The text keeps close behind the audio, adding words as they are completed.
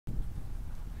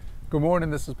Good morning,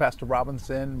 this is Pastor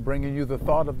Robinson bringing you the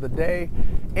thought of the day.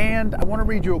 And I want to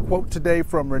read you a quote today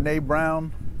from Brene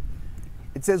Brown.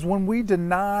 It says, "When we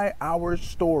deny our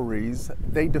stories,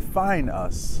 they define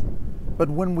us. But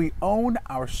when we own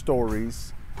our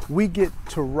stories, we get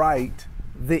to write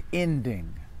the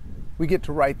ending." We get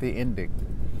to write the ending.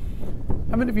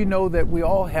 How many of you know that we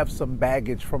all have some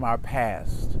baggage from our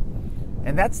past?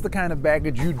 And that's the kind of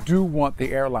baggage you do want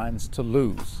the airlines to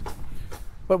lose.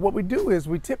 But what we do is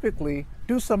we typically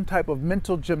do some type of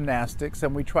mental gymnastics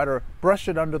and we try to brush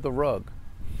it under the rug.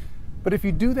 But if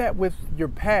you do that with your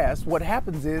past, what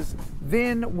happens is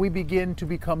then we begin to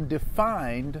become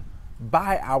defined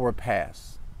by our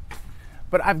past.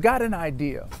 But I've got an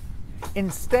idea.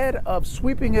 Instead of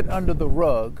sweeping it under the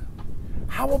rug,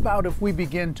 how about if we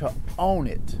begin to own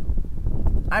it?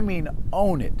 I mean,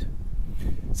 own it.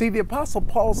 See, the Apostle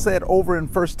Paul said over in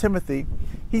 1 Timothy,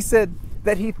 he said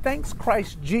that he thanks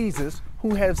Christ Jesus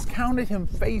who has counted him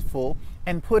faithful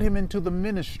and put him into the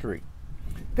ministry.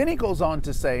 Then he goes on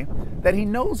to say that he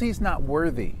knows he's not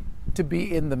worthy to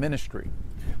be in the ministry,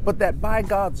 but that by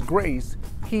God's grace,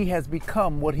 he has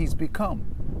become what he's become.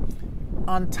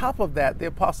 On top of that, the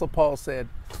Apostle Paul said,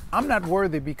 I'm not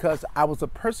worthy because I was a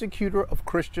persecutor of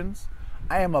Christians.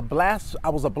 I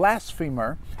was a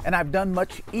blasphemer, and I've done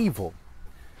much evil.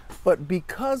 But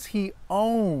because he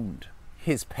owned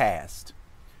his past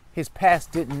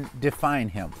didn't define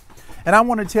him. And I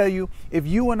want to tell you, if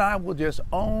you and I will just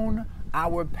own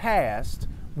our past,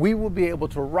 we will be able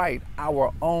to write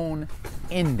our own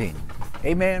ending.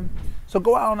 Amen. So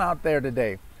go on out there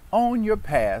today. Own your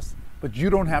past, but you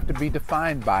don't have to be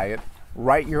defined by it.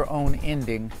 Write your own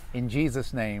ending. In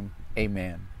Jesus' name,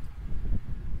 amen.